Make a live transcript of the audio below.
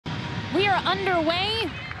We are underway.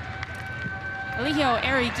 Eligio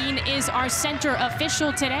Eriguin is our center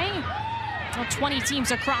official today. Well, 20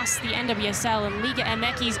 teams across the NWSL and Liga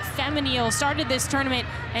MX Femenil started this tournament,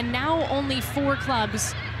 and now only 4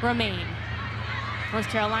 clubs remain. North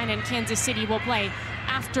Carolina and Kansas City will play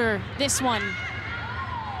after this one.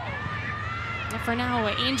 And for now,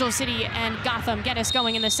 Angel City and Gotham get us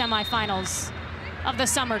going in the semifinals of the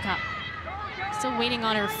Summer Cup. Still waiting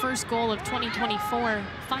on her first goal of 2024.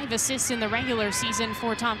 5 assists in the regular season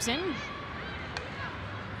for Thompson.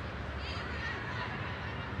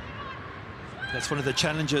 That's one of the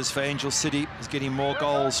challenges for Angel City, is getting more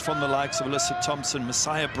goals from the likes of Alyssa Thompson.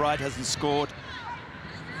 Messiah Bright hasn't scored.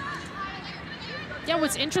 Yeah,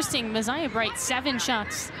 what's interesting, Messiah Bright, 7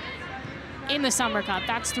 shots in the Summer Cup.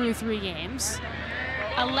 That's through 3 games.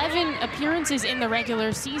 11 appearances in the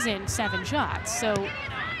regular season, 7 shots. So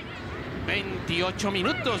 28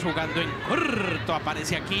 minutos jugando en corto.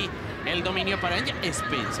 Aparece aquí el dominio para ella.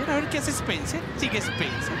 Spencer, a ver qué hace Spencer. Sigue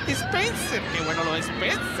Spencer. Spencer, qué bueno lo de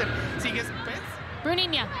Spencer. Sigue Spencer.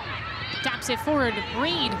 Bruninha taps it forward.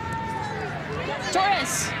 Reed.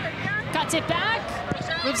 Torres cuts it back.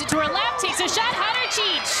 Moves it to her left. Takes a shot.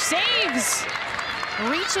 Hadicic saves.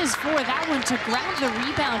 Reaches for that one to grab the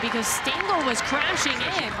rebound because Stengel was crashing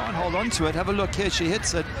in. Can't hold on to it. Have a look here. She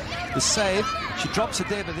hits it. The save. She drops it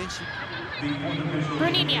there, but then she...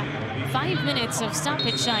 Bruninha, 5 minutes of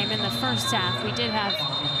stoppage time in the first half. We did have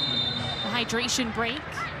a hydration break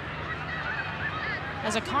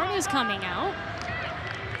as Akarna's coming out.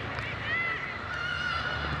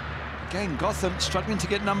 Again, Gotham struggling to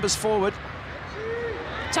get numbers forward.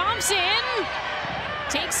 Thompson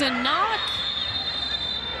takes a knock.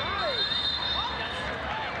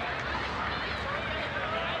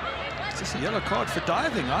 Is this a yellow card for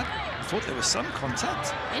diving? I thought there was some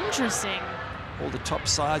contact. Interesting. All the top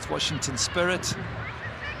sides, Washington Spirit.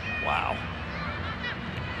 Wow.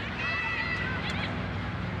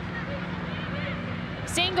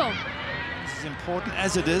 Stengel. This is important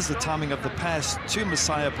as it is, the timing of the pass to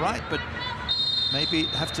Messiah Bright, but maybe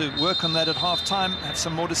have to work on that at halftime, have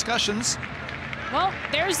some more discussions. Well,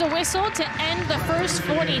 there's the whistle to end the first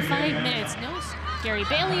 45 minutes. No, Gary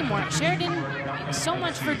Bailey, Maureen Sheridan, thanks so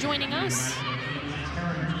much for joining us.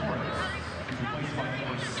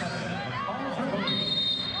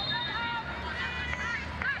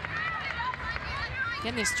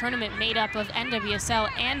 Again, this tournament made up of NWSL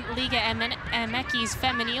and Liga MX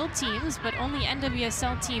Femenil teams, but only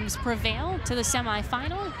NWSL teams prevail to the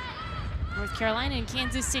semifinal. North Carolina and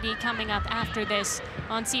Kansas City coming up after this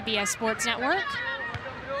on CBS Sports Network.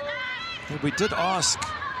 Yeah, we did ask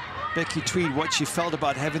Becky Tweed what she felt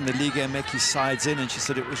about having the Liga MX sides in, and she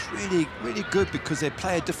said it was really, really good because they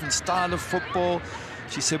play a different style of football.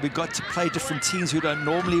 She said we got to play different teams who don't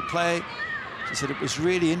normally play. She said it was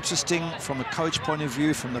really interesting from a coach point of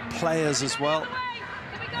view, from the players as well.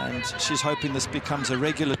 And she's hoping this becomes a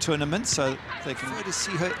regular tournament so they can really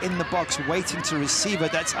see her in the box waiting to receive her.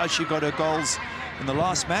 That's how she got her goals in the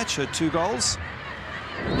last match, her 2 goals.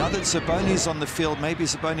 Now that Zaboni's on the field, maybe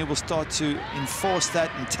Zaboni will start to enforce that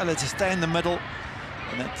and tell her to stay in the middle.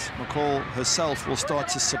 And that McCall herself will start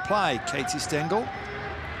to supply Katie Stengel.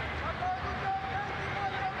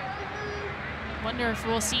 Wonder if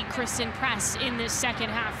we'll see Kristen Press in this second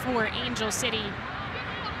half for Angel City.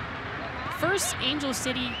 First Angel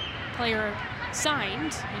City player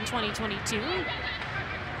signed in 2022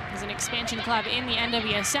 as an expansion club in the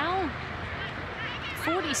NWSL.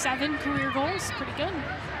 47 career goals, pretty good.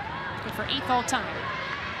 Good for 8th all time.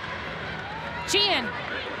 Sheehan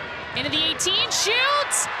into the 18,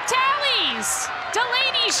 shoots, tallies.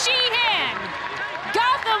 Delanie Sheehan,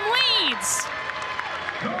 Gotham leads.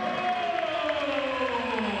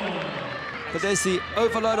 But there's the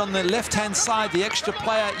overload on the left-hand side, the extra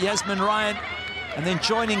player, Yasmin Ryan. And then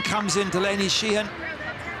joining comes in Delanie Sheehan.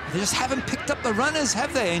 They just haven't picked up the runners,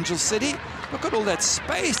 have they, Angel City? Look at all that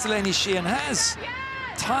space Delanie Sheehan has.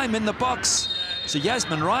 Time in the box. So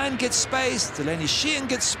Yasmin Ryan gets space, Delanie Sheehan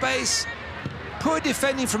gets space. Poor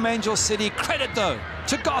defending from Angel City. Credit, though,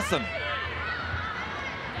 to Gotham.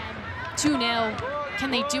 2-0.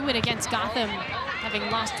 Can they do it against Gotham, having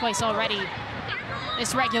lost twice already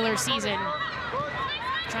this regular season?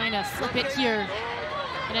 Trying to flip it here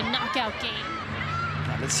in a knockout game.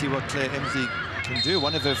 Now let's see what Claire Emsley can do.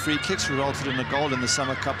 One of her free kicks resulted in a goal in the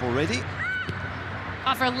Summer Cup already.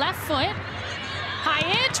 Off her left foot.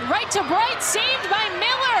 Hyatt, right to Bright, saved by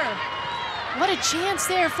Miller. What a chance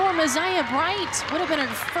there for Messiah Bright. Would have been her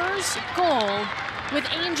first goal with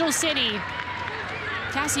Angel City.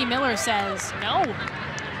 Cassie Miller says no.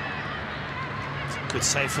 Good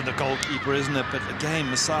save from the goalkeeper, isn't it? But again,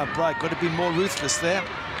 Messiah Bright got to be more ruthless there.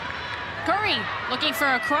 Curry looking for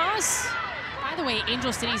a cross. By the way,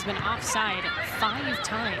 Angel City's been offside 5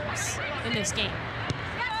 times in this game.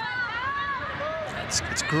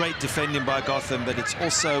 It's great defending by Gotham, but it's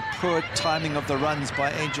also poor timing of the runs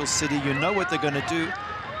by Angel City. You know what they're going to do.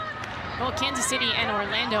 Well, Kansas City and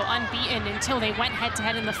Orlando unbeaten until they went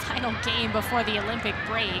head-to-head in the final game before the Olympic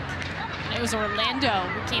break. And it was Orlando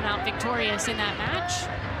who came out victorious in that match.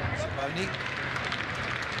 Saboni.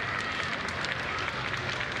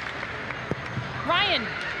 Ryan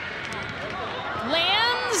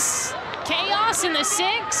lands. Chaos in the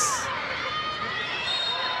 6.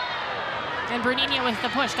 And Bernini with the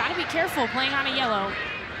push. Got to be careful playing on a yellow.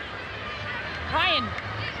 Ryan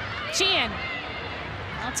Sheehan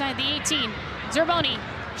outside the 18. Zerboni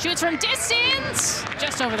shoots from distance,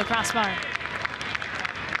 just over the crossbar.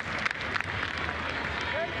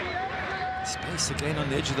 Space again on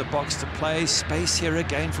the edge of the box to play. Space here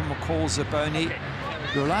again from McCall Zerboni.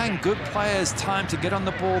 You're allowing good players time to get on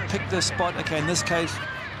the ball, pick their spot. Okay, in this case,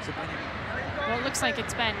 Zerboni. Well, it looks like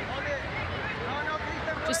it's been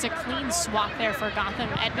just a clean swap there for Gotham.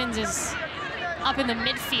 Edmonds is up in the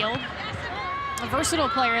midfield. A versatile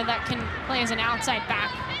player that can play as an outside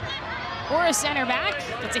back or a center back.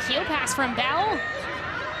 It's a heel pass from Bell.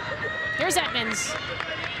 Here's Edmonds.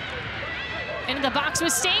 Into the box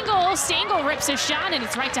with Stengel. Stengel rips a shot, and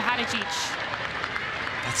it's right to Hadjic.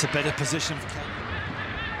 That's a better position for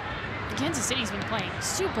Kansas City's been playing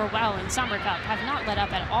super well in Summer Cup, have not let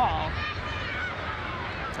up at all.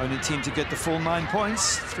 Only team to get the full 9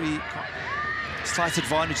 points. 3 slight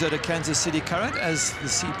advantage out of Kansas City current, as the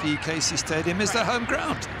CPKC Stadium is their home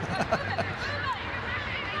ground.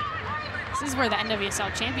 This is where the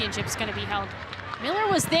NWSL Championship is going to be held. Miller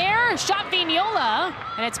was there, shot Vignola,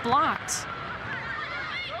 and it's blocked.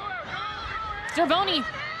 Zerboni.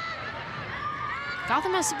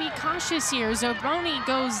 Gotham has to be cautious here. Zerboni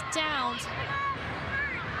goes down.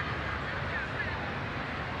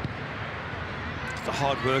 The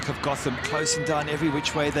hard work of Gotham closing down every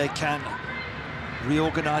which way they can,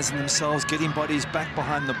 reorganizing themselves, getting bodies back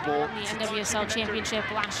behind the ball. The NWSL Championship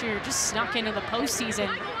last year just snuck into the postseason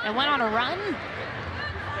and went on a run.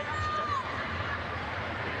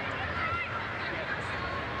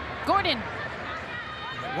 Gordon.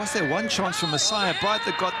 Was there one chance for Messiah Bright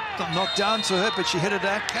that got knocked down to her, but she hit it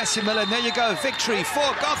at Cassie Miller, and there you go, victory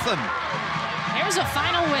for Gotham. There's a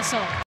final whistle.